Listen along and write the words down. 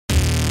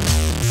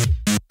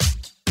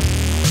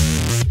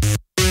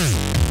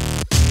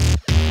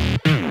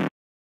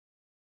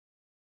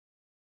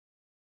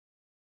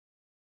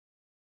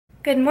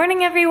Good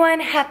morning, everyone.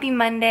 Happy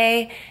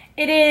Monday.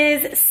 It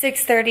is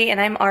 6:30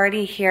 and I'm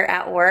already here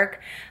at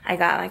work. I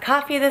got my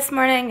coffee this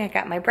morning, I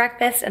got my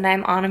breakfast, and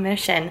I'm on a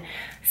mission.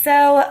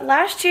 So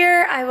last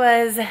year I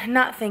was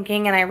not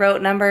thinking and I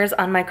wrote numbers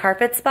on my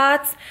carpet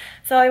spots.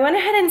 So I went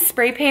ahead and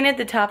spray painted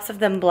the tops of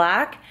them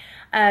black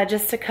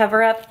just to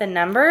cover up the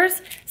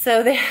numbers.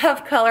 So they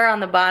have color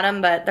on the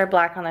bottom, but they're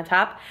black on the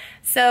top.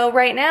 So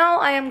right now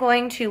I am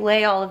going to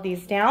lay all of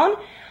these down.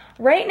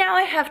 Right now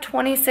I have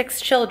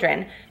 26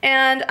 children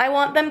and I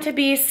want them to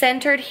be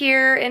centered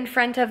here in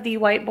front of the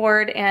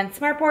whiteboard and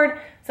smartboard.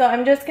 So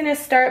I'm just gonna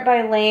start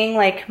by laying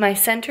like my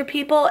center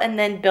people and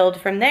then build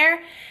from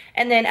there.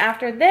 And then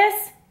after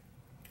this,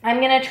 I'm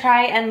gonna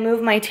try and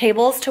move my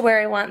tables to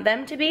where I want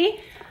them to be.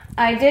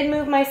 I did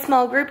move my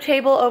small group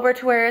table over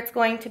to where it's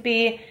going to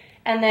be,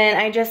 and then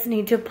I just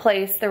need to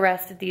place the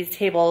rest of these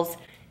tables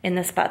in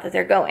the spot that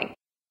they're going.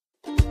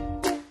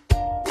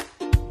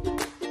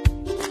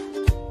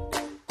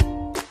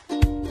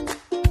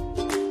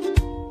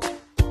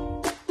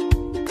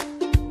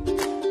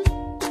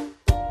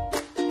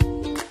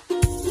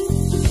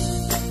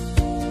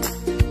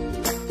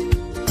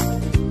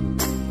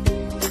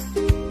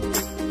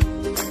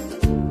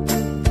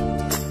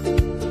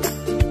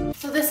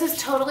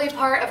 Totally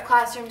part of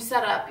classroom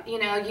setup. You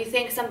know, you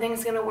think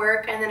something's gonna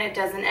work and then it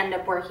doesn't end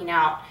up working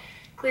out.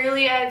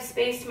 Clearly I've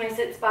spaced my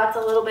sit spots a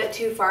little bit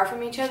too far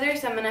from each other,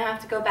 so I'm gonna have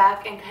to go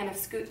back and kind of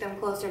scoot them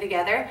closer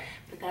together,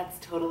 but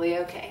that's totally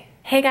okay.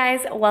 Hey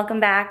guys, welcome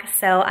back.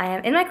 So I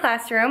am in my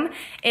classroom.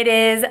 It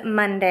is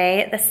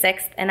Monday the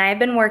 6th and I've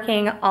been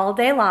working all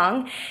day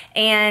long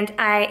and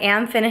I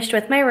am finished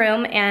with my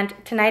room, and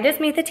tonight is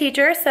Meet the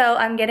Teacher, so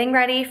I'm getting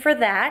ready for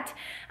that.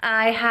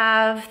 I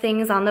have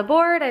things on the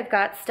board, I've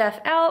got stuff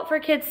out for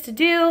kids to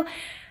do,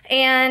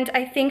 and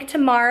I think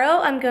tomorrow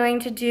I'm going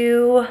to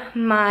do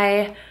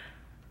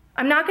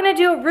I'm not gonna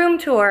do a room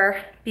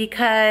tour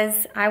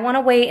because I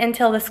wanna wait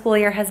until the school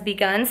year has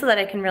begun so that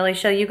I can really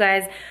show you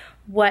guys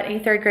what a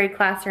 3rd grade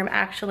classroom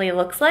actually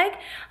looks like.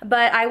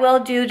 But I will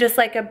do just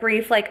like a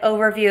brief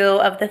overview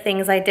of the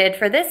things I did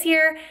for this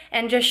year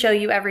and just show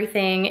you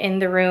everything in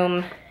the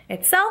room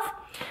itself.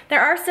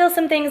 There are still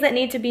some things that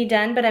need to be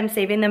done, but I'm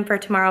saving them for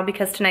tomorrow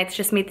because tonight's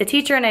just Meet the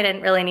Teacher and I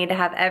didn't really need to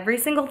have every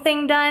single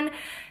thing done.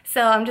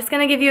 So I'm just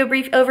gonna give you a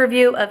brief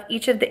overview of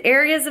each of the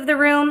areas of the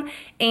room,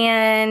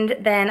 and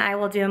then I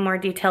will do a more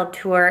detailed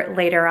tour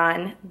later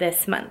on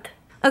this month.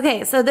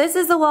 Okay, so this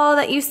is the wall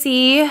that you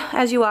see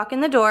as you walk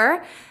in the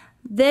door.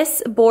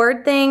 This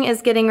board thing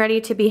is getting ready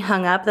to be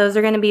hung up. Those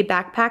are gonna be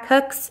backpack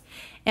hooks,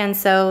 and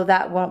so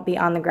that won't be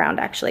on the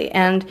ground actually.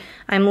 And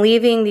I'm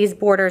leaving these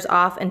borders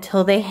off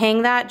until they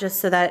hang that,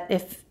 just so that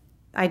if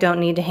I don't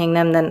need to hang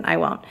them, then I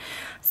won't.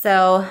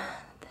 So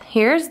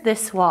here's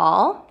this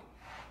wall.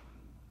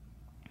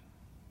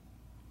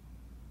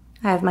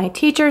 I have my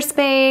teacher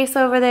space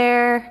over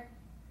there.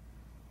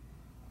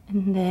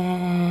 And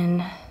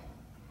then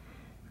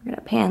we're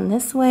gonna pan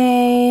this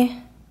way.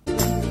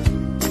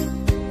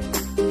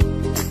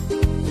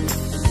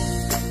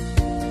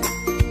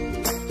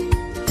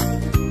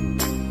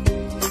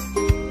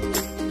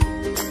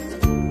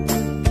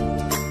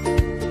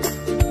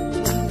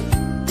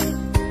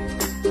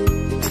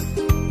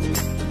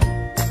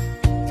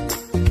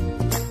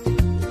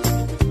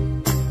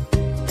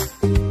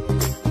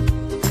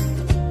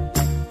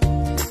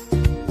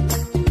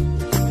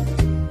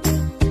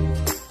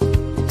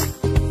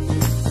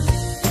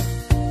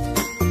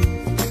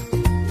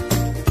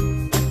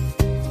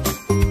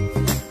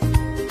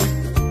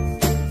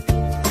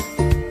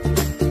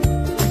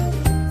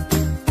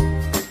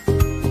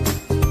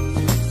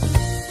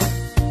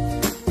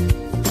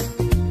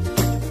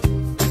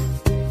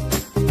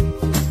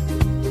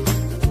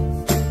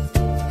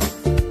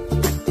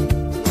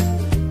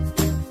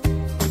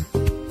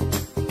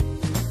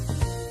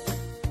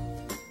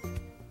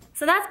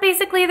 So that's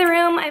basically the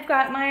room. I've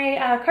got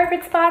my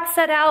carpet spots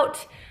set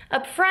out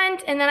up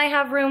front, and then I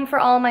have room for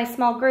all my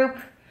small group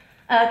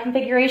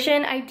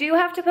configuration. I do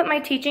have to put my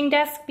teaching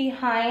desk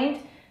behind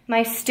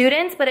my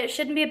students, but it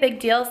shouldn't be a big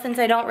deal since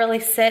I don't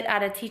really sit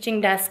at a teaching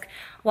desk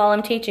while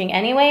I'm teaching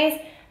anyways.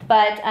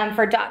 But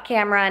for dot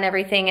camera and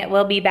everything, it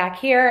will be back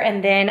here,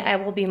 and then I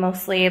will be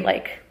mostly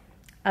like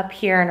up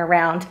here and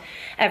around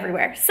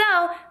everywhere.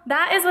 So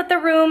that is what the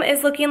room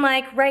is looking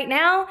like right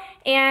now,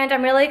 and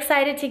I'm really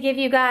excited to give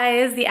you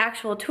guys the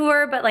actual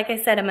tour, but like I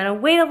said, I'm gonna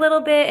wait a little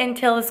bit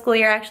until the school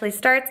year actually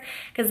starts,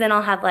 because then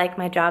I'll have like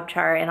my job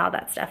chart and all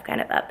that stuff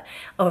kind of up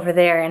over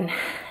there and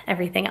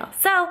everything else.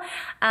 So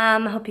I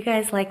hope you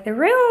guys like the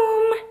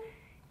room,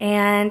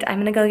 and I'm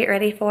gonna go get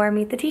ready for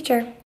Meet the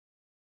Teacher.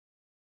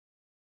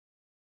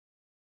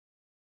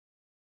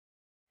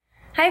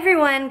 Hi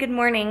everyone, good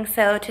morning.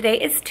 So today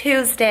is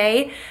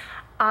Tuesday,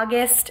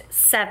 August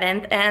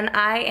 7th, and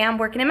I am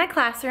working in my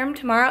classroom.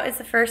 Tomorrow is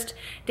the first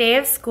day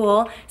of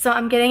school, so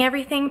I'm getting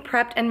everything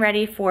prepped and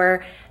ready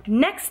for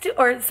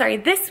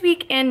this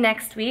week and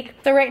next week.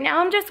 So right now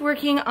I'm just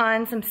working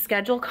on some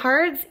schedule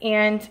cards,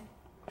 and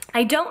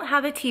I don't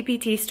have a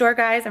TPT store,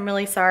 guys. I'm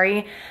really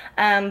sorry,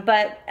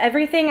 but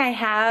everything I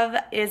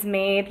have is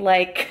made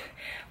like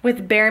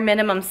with bare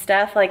minimum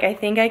stuff. Like I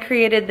think I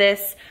created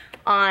this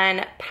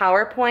on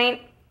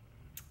PowerPoint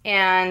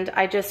and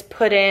I just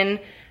put in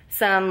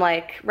some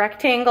like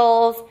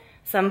rectangles,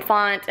 some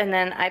font, and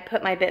then I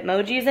put my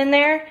Bitmojis in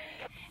there.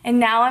 And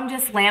now I'm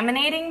just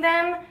laminating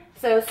them.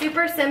 So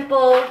super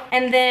simple.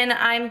 And then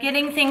I'm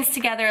getting things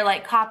together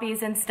like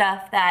copies and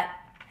stuff that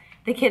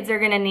the kids are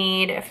gonna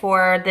need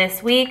for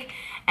this week.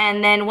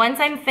 And then once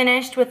I'm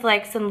finished with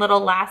like some little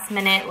last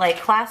minute like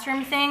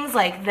classroom things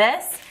like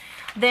this,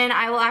 then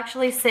I will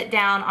actually sit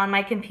down on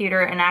my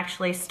computer and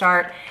actually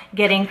start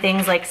getting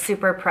things like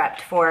super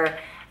prepped for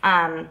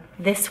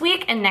this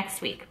week and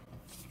next week.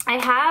 I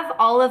have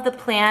all of the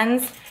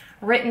plans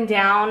written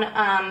down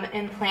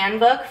in plan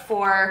book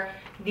for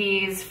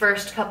these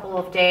first couple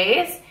of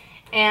days.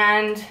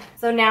 And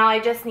so now I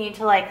just need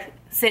to like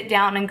sit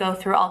down and go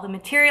through all the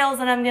materials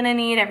that I'm gonna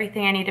need,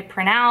 everything I need to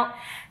print out,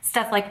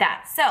 stuff like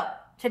that. So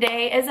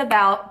today is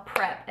about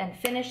prep and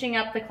finishing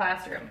up the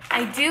classroom.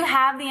 I do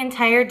have the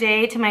entire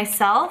day to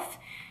myself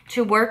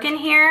to work in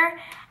here.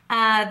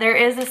 There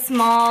is a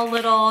small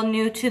little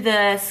new to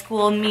the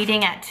school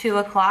meeting at 2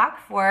 o'clock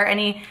for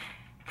any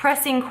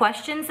pressing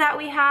questions that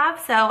we have.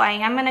 So I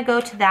am gonna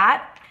go to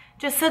that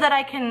just so that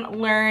I can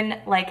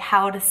learn like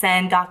how to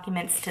send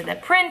documents to the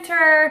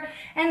printer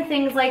and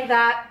things like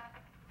that.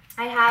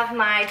 I have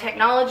my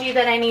technology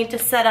that I need to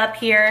set up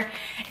here,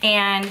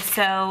 and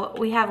so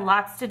we have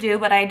lots to do,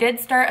 but I did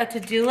start a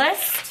to-do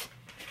list,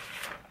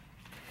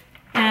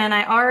 and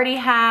I already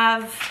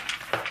have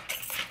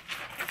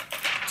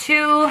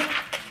 2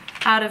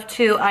 out of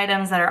 2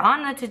 items that are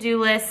on the to-do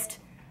list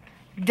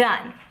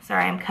done.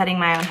 Sorry, I'm cutting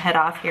my own head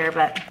off here,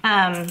 but,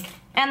 and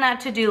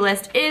that to-do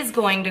list is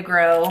going to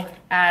grow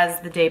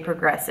as the day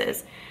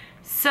progresses.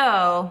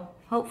 So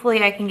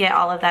hopefully I can get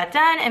all of that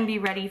done and be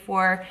ready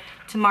for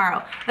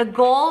tomorrow. The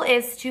goal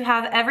is to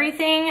have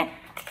everything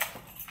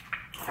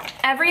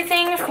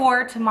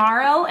for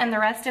tomorrow and the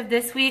rest of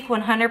this week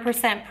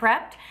 100%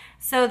 prepped,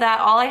 so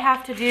that all I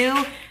have to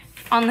do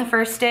on the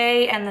first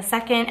day and the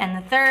second and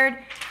the third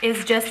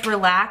is just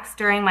relax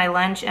during my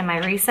lunch and my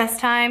recess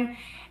time,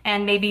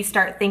 and maybe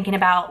start thinking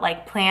about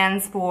like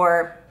plans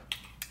for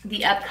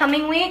the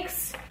upcoming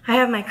weeks. I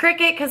have my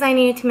Cricut because I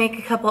need to make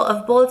a couple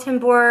of bulletin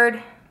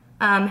board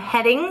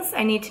headings.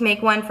 I need to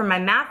make one for my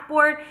math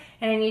board,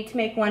 and I need to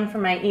make one for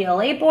my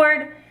ELA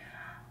board.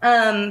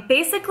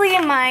 Basically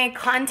my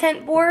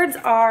content boards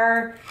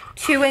are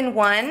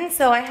 2-in-1.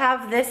 So I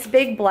have this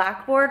big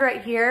blackboard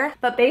right here,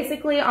 but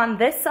basically on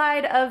this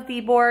side of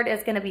the board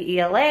is gonna be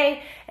ELA,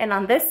 and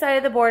on this side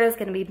of the board is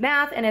gonna be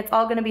math, and it's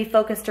all gonna be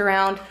focused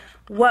around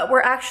what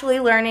we're actually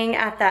learning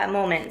at that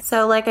moment.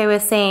 So like I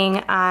was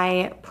saying,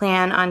 I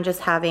plan on just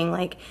having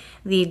like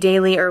the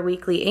daily or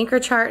weekly anchor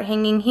chart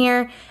hanging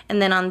here,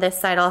 and then on this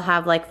side I'll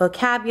have like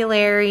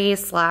vocabulary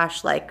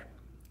 / like,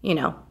 you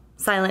know,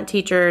 silent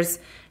teachers.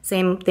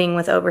 Same thing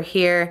with over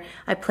here.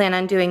 I plan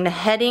on doing the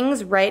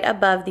headings right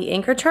above the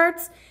anchor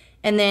charts,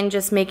 and then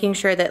just making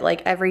sure that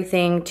like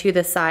everything to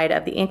the side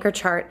of the anchor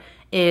chart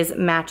is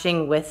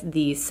matching with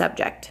the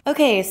subject.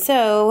 Okay,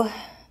 so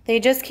they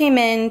just came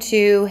in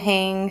to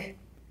hang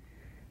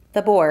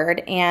the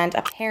board, and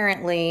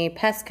apparently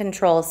pest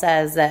control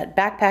says that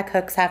backpack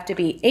hooks have to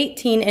be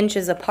 18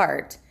 inches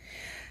apart.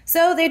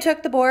 So they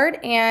took the board,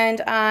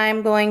 and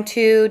I'm going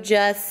to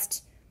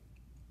just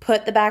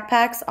put the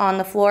backpacks on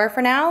the floor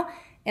for now.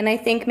 And I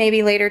think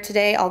maybe later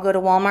today I'll go to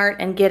Walmart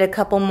and get a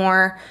couple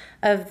more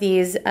of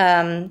these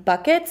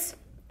buckets,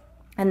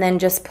 and then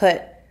just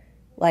put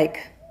like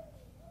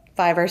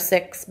 5 or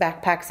 6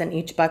 backpacks in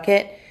each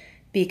bucket,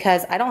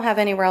 because I don't have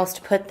anywhere else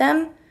to put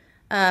them.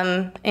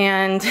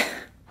 And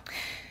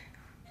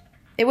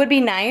it would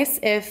be nice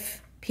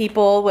if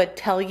people would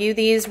tell you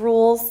these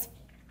rules.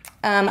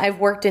 I've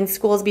worked in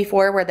schools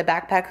before where the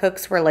backpack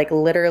hooks were like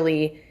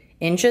literally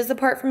inches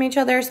apart from each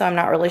other, so I'm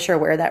not really sure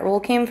where that rule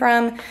came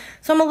from.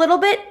 So I'm a little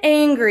bit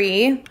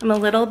angry. I'm a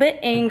little bit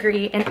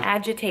angry and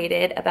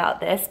agitated about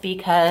this,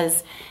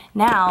 because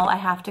now I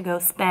have to go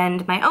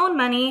spend my own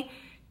money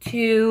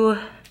to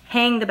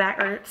hang the back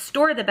or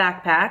store the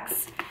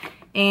backpacks,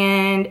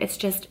 and it's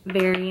just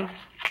very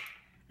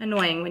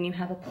annoying when you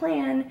have a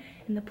plan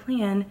and the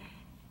plan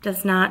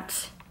does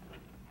not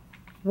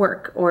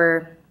work,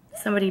 or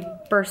somebody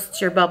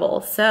bursts your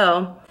bubble.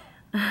 So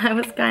I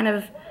was kind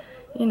of,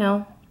 you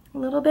know, a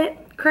little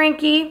bit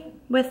cranky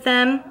with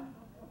them,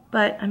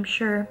 but I'm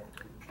sure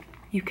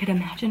you could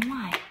imagine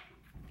why.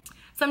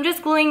 So I'm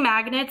just gluing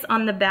magnets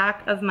on the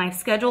back of my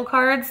schedule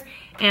cards,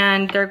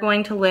 and they're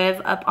going to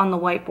live up on the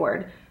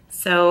whiteboard.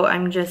 So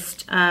I'm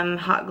just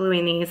hot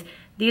gluing these.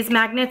 These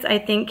magnets I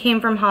think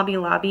came from Hobby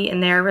Lobby,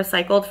 and they're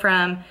recycled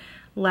from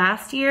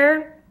last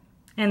year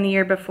and the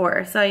year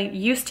before. So I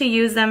used to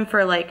use them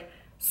for like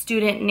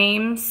student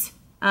names,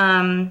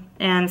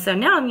 and so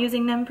now I'm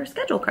using them for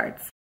schedule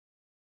cards.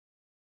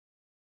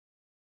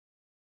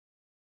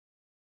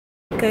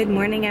 Good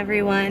morning,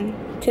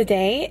 everyone.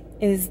 Today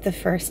is the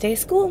first day of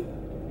school.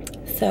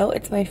 So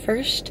it's my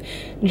first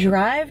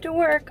drive to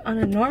work on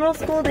a normal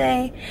school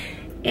day,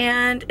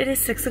 and it is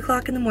 6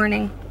 o'clock in the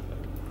morning.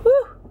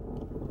 Whew.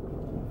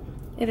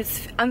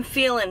 I'm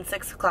feeling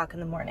 6 o'clock in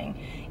the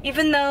morning.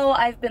 Even though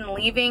I've been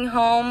leaving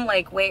home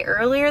like way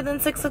earlier than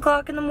 6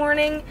 o'clock in the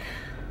morning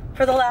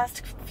for the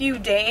last few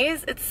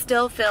days, it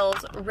still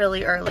feels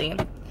really early.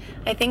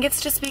 I think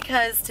it's just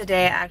because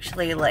today I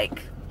actually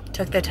like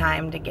took the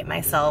time to get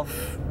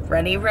myself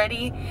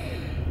ready.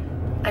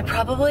 I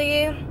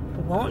probably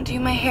won't do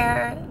my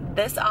hair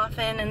this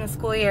often in the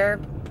school year.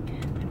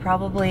 I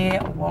probably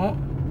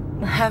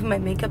won't have my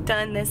makeup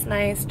done this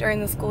nice during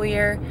the school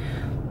year,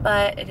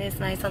 but it is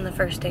nice on the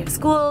first day of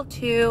school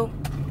to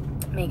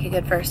make a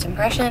good first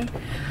impression.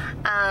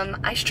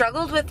 I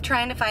struggled with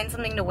trying to find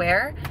something to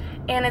wear,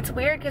 and it's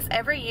weird because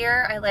every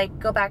year I like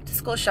go back to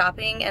school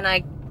shopping and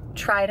I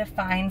try to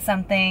find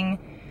something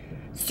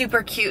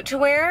super cute to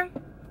wear.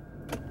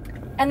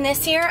 And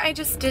this year I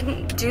just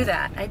didn't do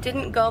that. I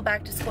didn't go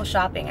back to school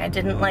shopping. I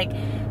didn't like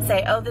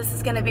say, oh, this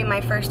is gonna be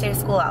my first day of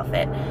school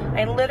outfit.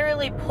 I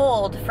literally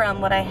pulled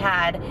from what I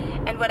had,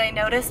 and what I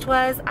noticed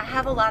was I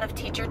have a lot of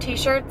teacher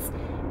t-shirts,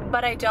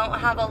 but I don't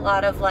have a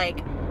lot of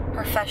like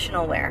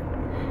professional wear.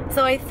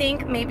 So I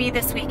think maybe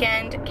this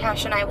weekend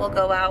Cash and I will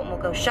go out and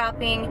we'll go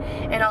shopping,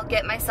 and I'll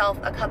get myself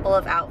a couple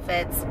of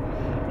outfits.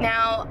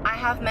 Now, I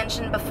have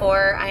mentioned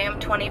before, I am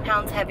 20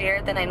 pounds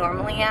heavier than I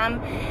normally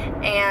am,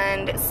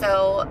 and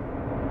so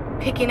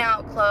picking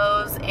out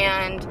clothes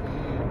and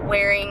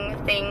wearing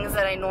things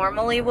that I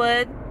normally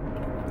would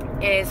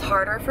is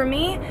harder for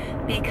me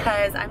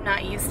because I'm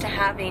not used to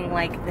having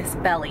like this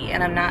belly,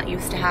 and I'm not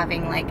used to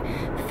having like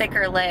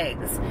thicker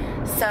legs.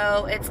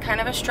 So it's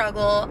kind of a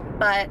struggle,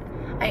 but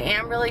I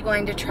am really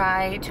going to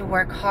try to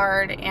work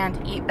hard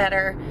and eat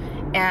better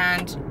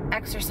and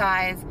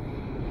exercise,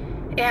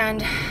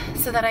 and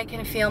so that I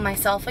can feel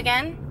myself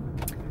again.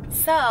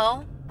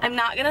 So I'm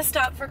not gonna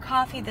stop for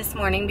coffee this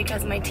morning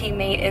because my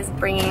teammate is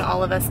bringing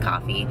all of us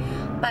coffee,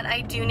 but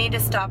I do need to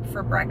stop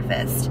for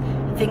breakfast.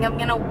 I think I'm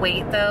gonna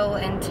wait though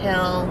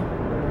until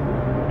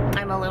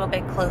I'm a little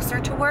bit closer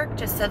to work,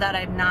 just so that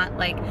I'm not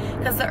like,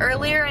 because the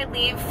earlier I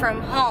leave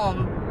from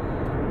home,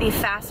 the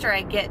faster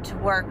I get to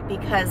work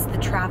because the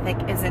traffic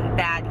isn't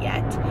bad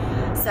yet.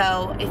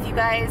 So if you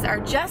guys are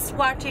just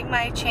watching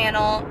my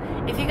channel,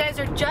 if you guys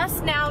are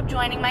just now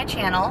joining my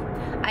channel,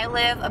 I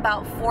live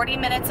about 40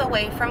 minutes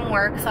away from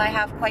work, so I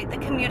have quite the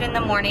commute in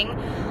the morning.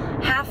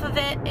 Half of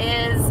it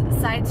is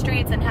side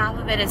streets and half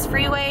of it is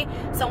freeway.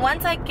 So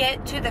once I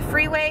get to the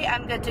freeway,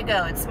 I'm good to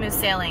go. It's smooth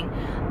sailing.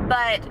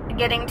 But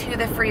getting to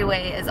the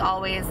freeway is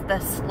always the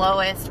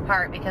slowest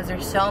part because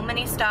there's so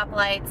many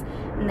stoplights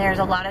and there's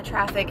a lot of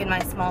traffic in my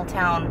small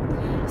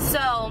town. So,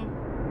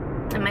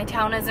 and my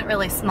town isn't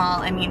really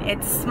small. I mean,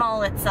 it's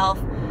small itself,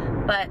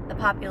 but the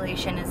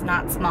population is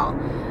not small.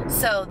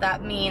 So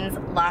that means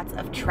lots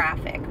of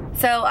traffic.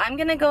 So I'm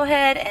gonna go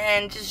ahead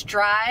and just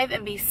drive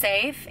and be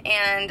safe,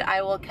 and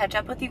I will catch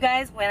up with you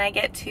guys when I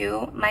get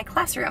to my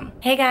classroom.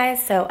 Hey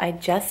guys, so I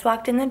just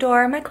walked in the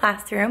door of my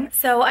classroom.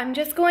 So I'm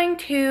just going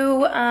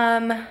to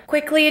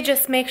quickly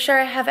just make sure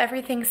I have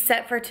everything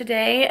set for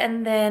today,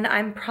 and then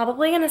I'm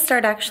probably gonna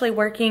start actually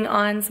working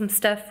on some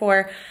stuff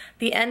for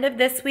the end of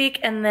this week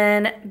and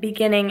then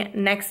beginning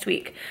next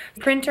week.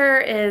 Printer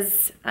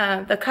is,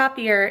 the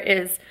copier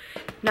is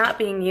not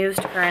being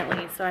used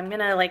currently, so I'm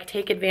gonna like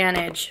take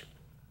advantage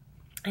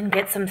and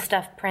get some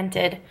stuff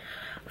printed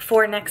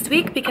for next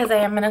week because I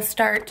am gonna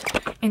start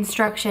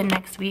instruction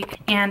next week,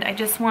 and I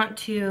just want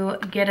to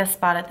get a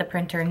spot at the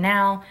printer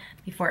now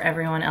before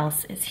everyone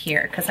else is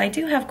here because I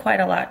do have quite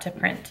a lot to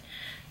print.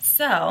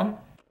 So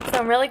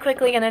I'm really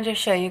quickly gonna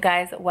just show you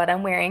guys what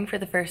I'm wearing for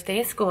the first day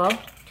of school.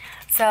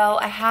 So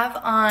I have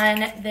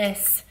on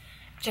this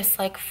just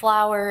like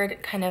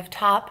flowered kind of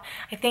top.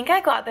 I think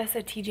I got this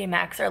at TJ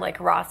Maxx or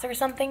like Ross or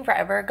something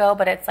forever ago,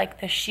 but it's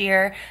like the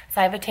sheer, so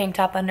I have a tank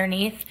top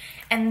underneath.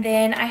 And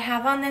then I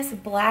have on this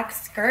black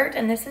skirt,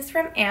 and this is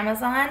from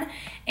Amazon,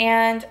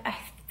 and I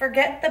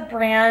forget the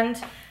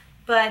brand,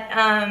 but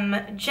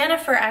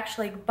Jennifer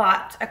actually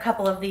bought a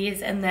couple of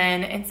these and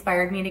then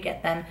inspired me to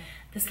get them.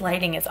 This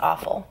lighting is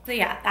awful. So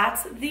yeah,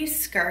 that's the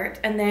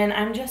skirt, and then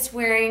I'm just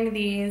wearing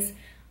these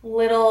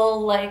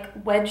little like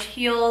wedge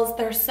heels.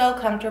 They're so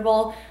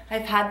comfortable.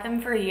 I've had them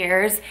for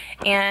years,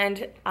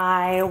 and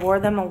I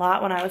wore them a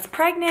lot when I was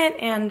pregnant,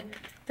 and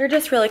they're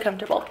just really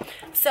comfortable.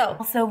 So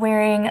also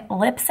wearing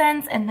lip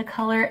scents, and the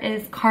color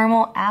is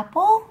caramel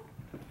apple,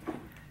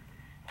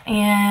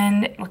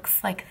 and it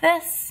looks like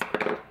this.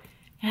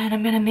 And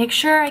I'm gonna make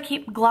sure I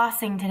keep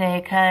glossing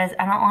today because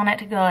I don't want it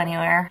to go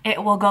anywhere.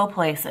 It will go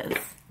places.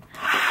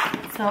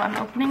 So I'm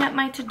opening up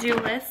my to-do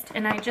list,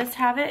 and I just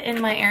have it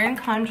in my Erin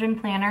Condren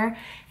planner,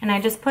 and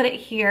I just put it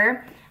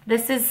here.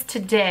 This is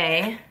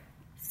today.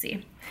 Let's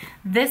see.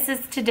 This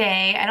is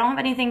today. I don't have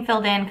anything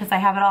filled in because I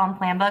have it all in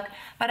plan book,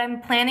 but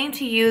I'm planning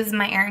to use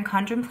my Erin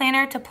Condren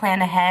planner to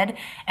plan ahead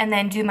and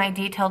then do my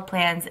detailed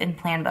plans in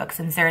plan book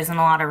since there isn't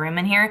a lot of room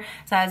in here.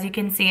 So as you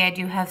can see, I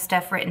do have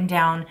stuff written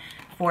down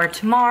for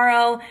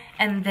tomorrow,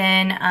 and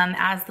then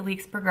as the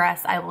weeks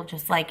progress, I will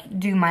just like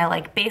do my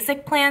like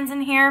basic plans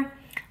in here.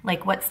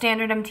 like what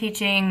standard I'm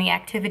teaching, the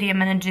activity I'm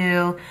gonna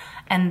do,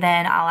 and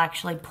then I'll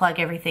actually plug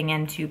everything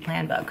into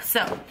Planbook.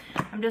 So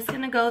I'm just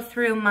gonna go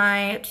through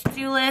my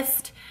to-do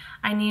list.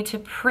 I need to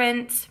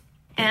print,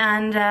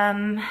 and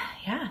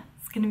yeah,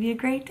 it's gonna be a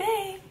great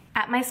day.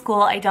 At my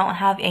school, I don't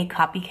have a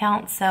copy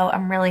count, so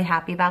I'm really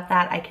happy about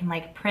that. I can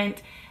like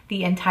print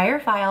the entire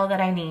file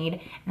that I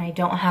need, and I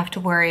don't have to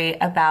worry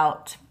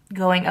about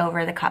going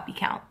over the copy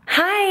count.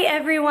 Hi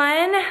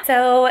everyone!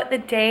 So the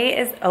day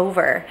is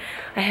over.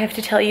 I have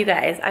to tell you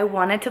guys, I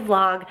wanted to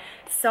vlog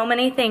so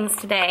many things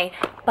today,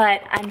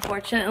 but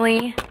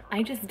unfortunately,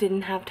 I just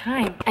didn't have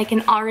time. I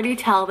can already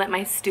tell that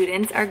my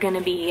students are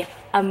gonna be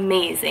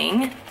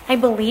amazing. I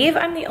believe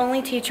I'm the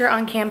only teacher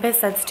on campus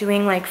that's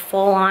doing like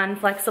full-on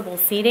flexible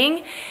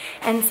seating,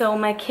 and so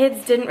my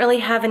kids didn't really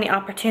have any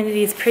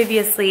opportunities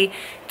previously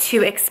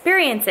to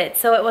experience it,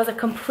 so it was a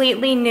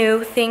completely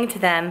new thing to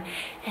them,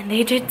 and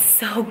they did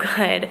so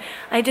good.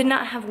 I did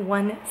not have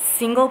one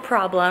single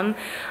problem.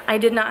 I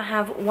did not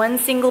have one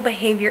single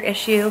behavior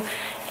issue,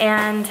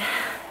 and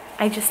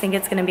I just think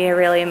it's gonna be a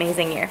really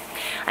amazing year.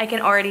 I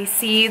can already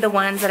see the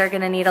ones that are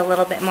gonna need a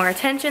little bit more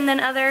attention than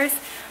others,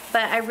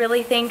 but I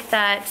really think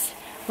that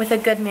with a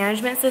good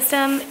management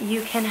system,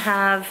 you can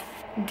have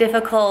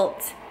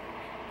difficult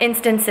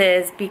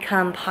instances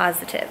become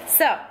positive.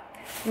 So,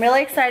 I'm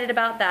really excited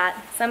about that.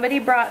 Somebody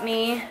brought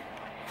me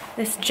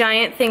this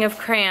giant thing of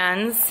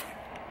crayons.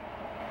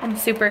 I'm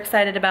super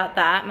excited about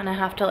that. I'm gonna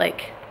have to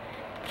like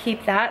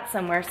keep that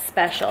somewhere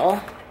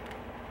special.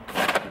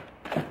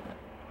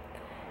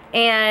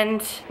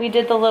 And we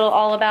did the little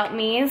all about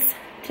me's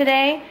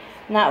today,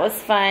 and that was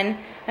fun.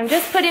 I'm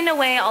just putting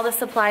away all the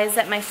supplies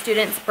that my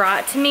students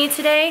brought to me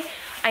today.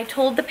 I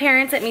told the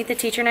parents at Meet the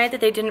Teacher Night that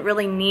they didn't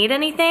really need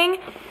anything.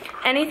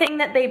 Anything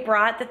that they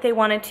brought that they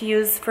wanted to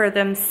use for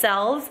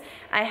themselves,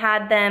 I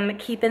had them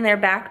keep in their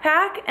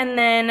backpack, and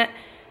then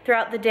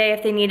throughout the day,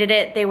 if they needed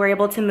it, they were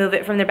able to move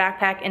it from their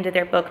backpack into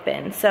their book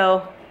bin.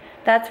 So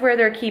that's where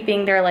they're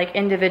keeping their like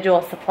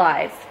individual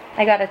supplies.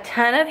 I got a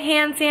ton of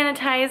hand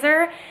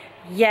sanitizer.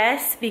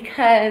 Yes,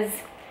 because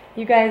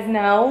you guys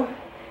know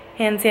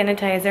hand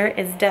sanitizer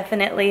is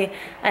definitely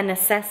a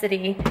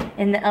necessity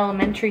in the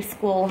elementary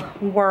school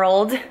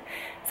world.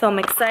 So I'm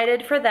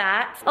excited for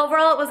that.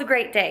 Overall, it was a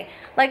great day.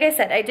 Like I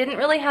said, I didn't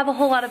really have a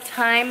whole lot of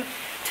time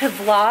to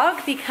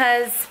vlog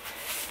because,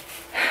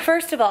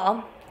 first of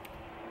all,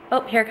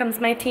 oh, here comes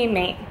my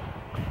teammate.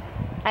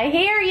 I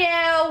hear you.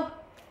 I'm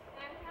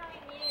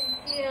coming in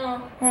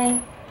too.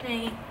 Hi.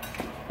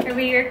 Hi. Are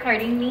we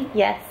recording me?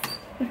 Yes.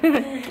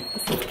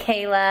 This is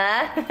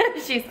Kayla.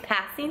 She's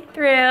passing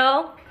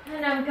through.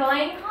 And I'm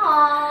going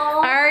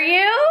home. Are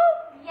you?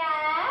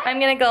 Yeah. I'm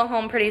gonna go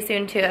home pretty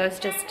soon too. I was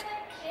just...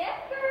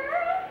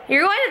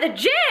 You're going to the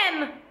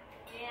gym?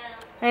 Yeah.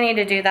 I need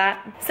to do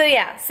that. So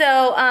yeah,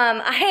 so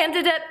I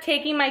ended up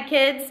taking my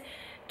kids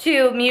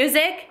to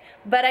music,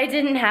 but I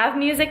didn't have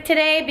music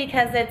today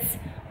because it's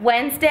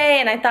Wednesday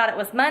and I thought it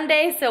was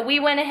Monday, so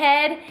we went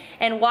ahead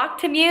and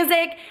walked to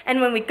music,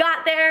 and when we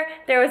got there,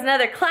 there was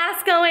another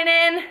class going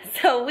in,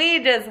 so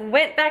we just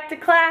went back to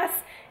class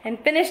and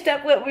finished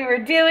up what we were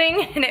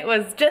doing, and it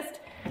was just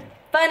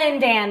fun and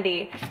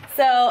dandy.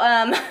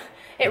 So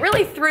it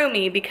really threw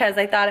me because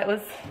I thought it was,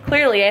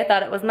 clearly I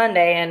thought it was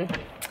Monday, and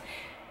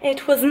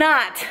it was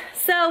not.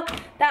 So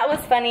that was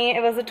funny.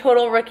 It was a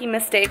total rookie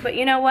mistake, but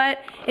you know what?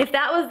 If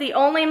that was the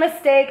only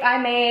mistake I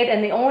made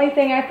and the only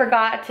thing I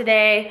forgot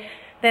today,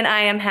 then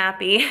I am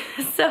happy.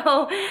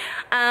 So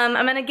I'm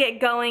gonna get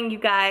going, you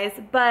guys,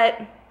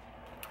 but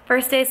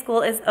first day of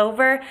school is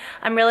over.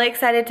 I'm really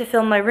excited to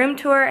film my room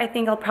tour. I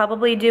think I'll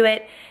probably do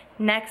it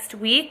next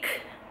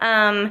week,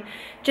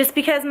 just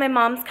because my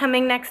mom's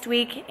coming next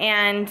week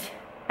and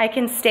I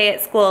can stay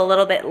at school a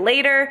little bit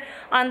later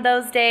on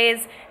those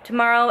days.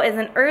 Tomorrow is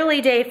an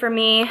early day for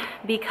me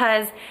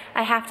because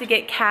I have to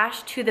get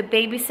cash to the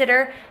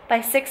babysitter by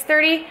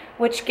 6:30,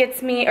 which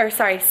gets me, or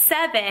sorry,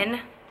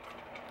 7,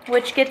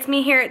 which gets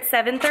me here at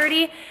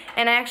 7:30,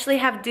 and I actually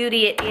have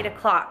duty at 8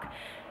 o'clock.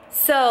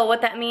 So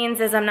what that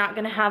means is I'm not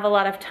gonna have a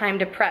lot of time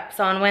to prep.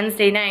 So on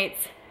Wednesday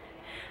nights,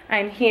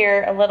 I'm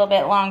here a little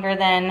bit longer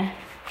than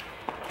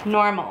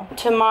normal.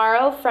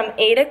 Tomorrow from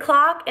 8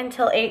 o'clock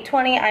until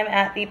 8:20, I'm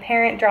at the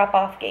parent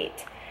drop-off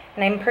gate.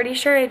 And I'm pretty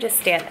sure I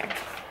just stand there.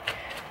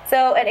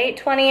 So at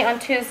 8:20 on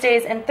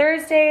Tuesdays and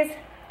Thursdays,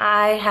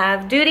 I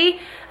have duty.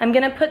 I'm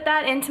gonna put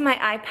that into my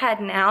iPad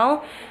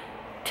now.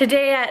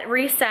 Today at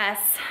recess,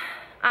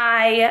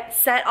 I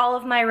set all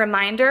of my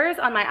reminders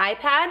on my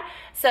iPad.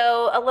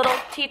 So a little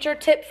teacher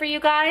tip for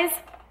you guys.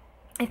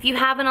 If you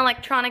have an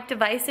electronic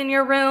device in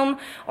your room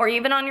or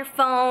even on your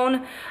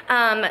phone,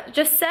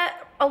 just set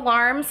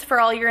alarms for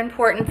all your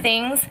important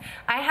things.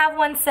 I have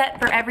one set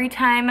for every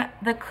time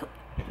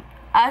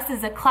us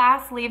as a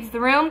class leaves the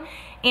room,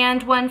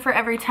 and one for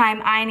every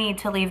time I need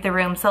to leave the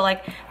room. So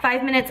like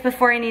 5 minutes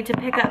before I need to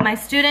pick up my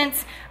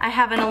students, I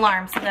have an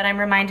alarm so that I'm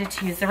reminded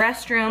to use the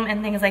restroom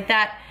and things like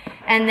that.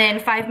 And then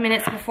 5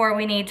 minutes before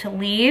we need to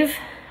leave,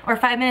 or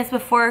 5 minutes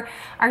before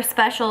our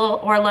special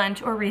or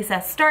lunch or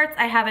recess starts,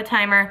 I have a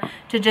timer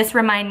to just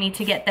remind me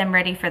to get them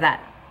ready for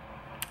that.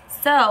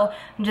 So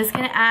I'm just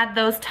gonna add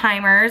those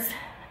timers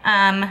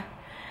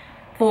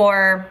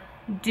for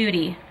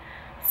duty.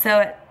 So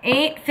at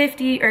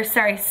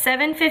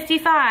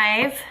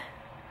 7:55,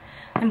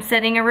 I'm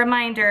setting a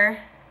reminder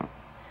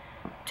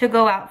to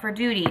go out for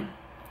duty.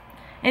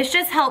 It's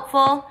just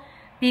helpful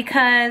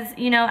because,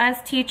 you know,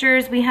 as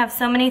teachers, we have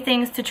so many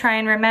things to try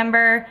and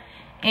remember,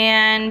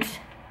 and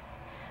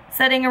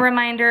setting a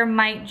reminder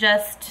might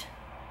just,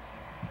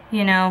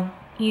 you know,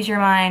 ease your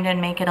mind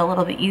and make it a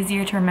little bit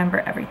easier to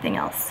remember everything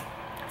else.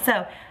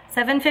 So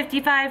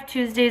 7:55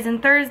 Tuesdays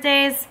and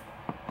Thursdays,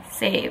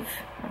 save.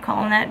 We're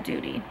calling that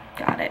duty.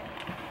 Got it.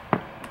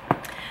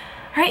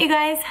 All right, you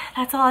guys,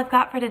 that's all I've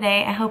got for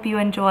today. I hope you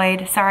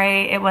enjoyed.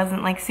 Sorry it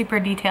wasn't like super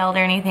detailed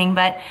or anything,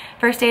 but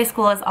first day of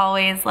school is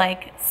always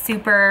like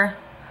super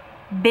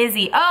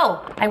busy.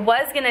 Oh, I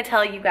was gonna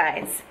tell you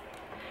guys,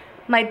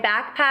 my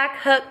backpack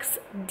hooks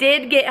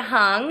did get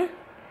hung.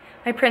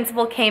 My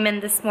principal came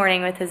in this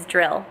morning with his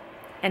drill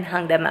and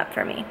hung them up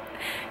for me.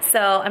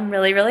 So I'm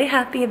really, really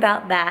happy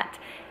about that.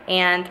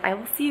 And I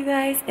will see you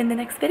guys in the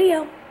next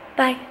video.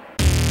 Bye.